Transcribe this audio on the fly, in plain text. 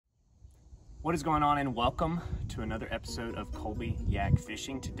What is going on, and welcome to another episode of Colby Yak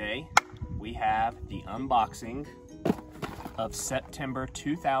Fishing. Today we have the unboxing of September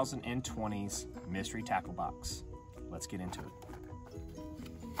 2020's mystery tackle box. Let's get into it.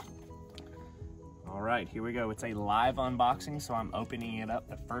 All right, here we go. It's a live unboxing, so I'm opening it up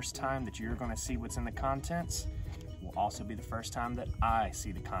the first time that you're going to see what's in the contents. It will also be the first time that I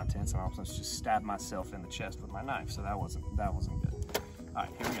see the contents, and I'm supposed to just stab myself in the chest with my knife, so that wasn't good. All right,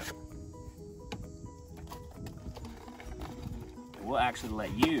 here we go. We'll actually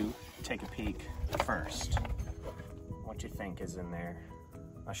let you take a peek first. What you think is in there?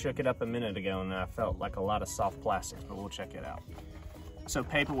 I shook it up a minute ago and I felt like a lot of soft plastics, but we'll check it out. So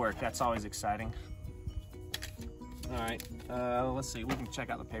paperwork, that's always exciting. All right, let's see, we can check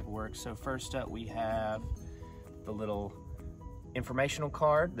out the paperwork. So first up we have the little informational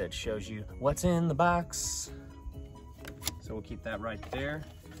card that shows you what's in the box. So we'll keep that right there.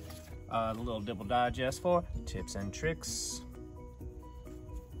 The little Dibble Digest for tips and tricks.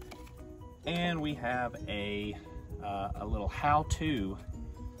 And we have a little how-to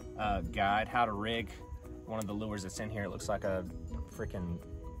guide, how to rig one of the lures that's in here. It looks like a freaking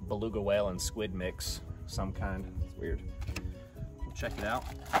beluga whale and squid mix, some kind. It's weird. We'll check it out.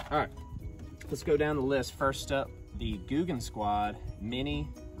 All right, let's go down the list. First up, the Googan Squad Mini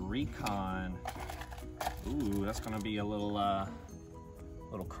Recon. Ooh, that's gonna be a little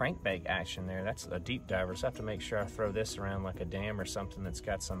crankbait action there. That's a deep diver, so I have to make sure I throw this around like a dam or something that's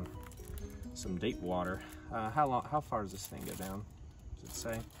got some deep water. How far does this thing go down? Does it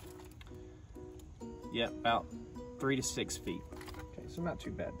say? Yep, about 3 to 6 feet. Okay, so not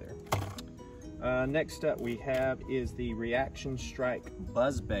too bad there. Next up we have is the Reaction Strike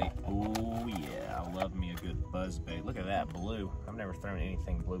Buzzbait. Oh yeah, I love me a good buzzbait. Look at that blue. I've never thrown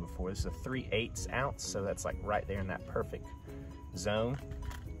anything blue before. This is a 3/8 ounce, so that's like right there in that perfect zone.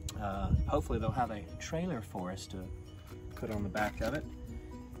 Hopefully they'll have a trailer for us to put on the back of it.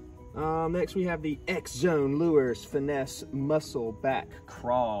 Next we have the X-Zone Lures Finesse Muscle Back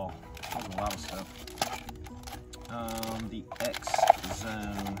Crawl. That's a lot of stuff. The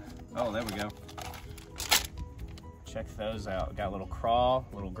X-Zone. Oh, there we go. Check those out. Got a little crawl,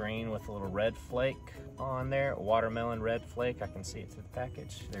 a little green with a little red flake on there. Watermelon red flake. I can see it through the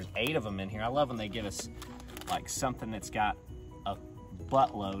package. There's 8 of them in here. I love when they give us like something that's got a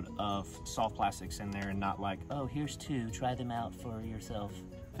buttload of soft plastics in there and not like, oh, here's 2, try them out for yourself,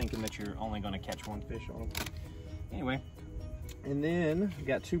 thinking that you're only going to catch 1 fish on them. Anyway, and then we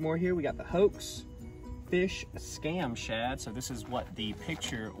got 2 more here. We got the Hoax Fish Scam Shad. So this is what the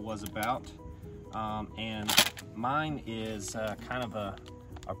picture was about. And mine is kind of a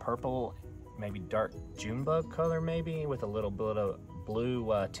purple, maybe dark June bug color maybe, with a little bit of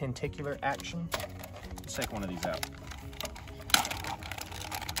blue tentacular action. Let's take one of these out.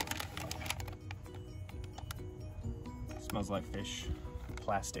 Smells like fish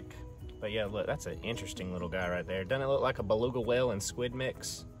plastic. But yeah, look, that's an interesting little guy right there. Doesn't it look like a beluga whale and squid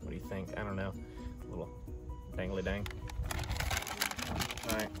mix? What do you think? I don't know. A little dangly dang.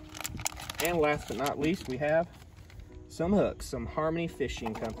 All right. And last but not least, we have some hooks, some Harmony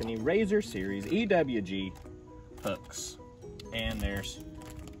Fishing Company Razor Series EWG hooks. And there's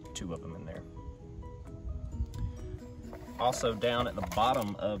 2 of them in there. Also down at the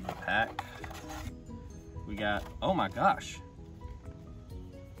bottom of the pack, we got, oh my gosh,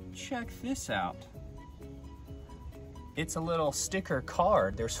 check this out. It's a little sticker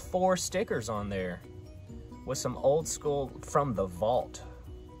card. There's 4 stickers on there with some old school From the Vault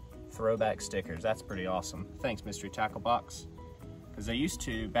throwback stickers. That's pretty awesome. Thanks, Mystery Tackle Box. Because they used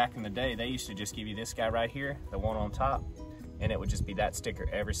to, back in the day, they used to just give you this guy right here, the one on top, and it would just be that sticker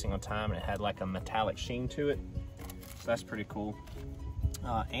every single time, and it had like a metallic sheen to it. So that's pretty cool.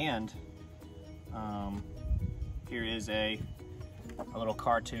 Here is a little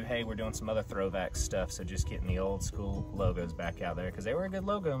card too. Hey, we're doing some other throwback stuff, so just getting the old school logos back out there, because they were a good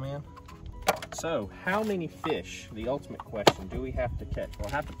logo, man. So, how many fish, the ultimate question, do we have to catch? We'll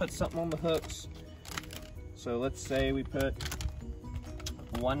have to put something on the hooks. So let's say we put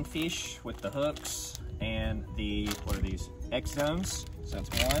 1 fish with the hooks and the, what are these, X-Zones, so that's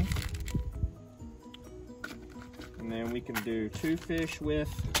 1. And then we can do 2 fish with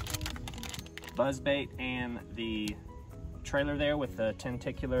buzzbait and the trailer there with the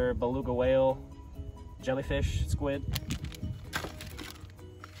tentacular beluga whale, jellyfish, squid.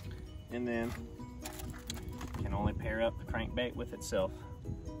 And then you can only pair up the crankbait with itself.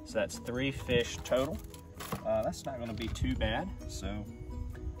 So that's 3 fish total. That's not gonna be too bad. So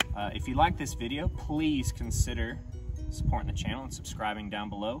if you like this video, please consider supporting the channel and subscribing down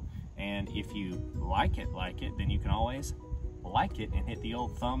below. And if you like it, then you can always like it and hit the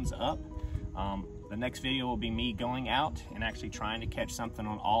old thumbs up. The next video will be me going out and actually trying to catch something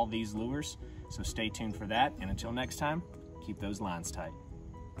on all these lures. So stay tuned for that. And until next time, keep those lines tight.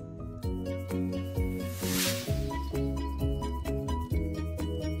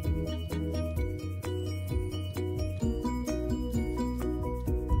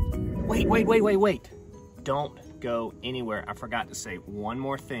 Wait. Don't go anywhere. I forgot to say one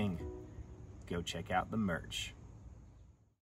more thing. Go check out the merch.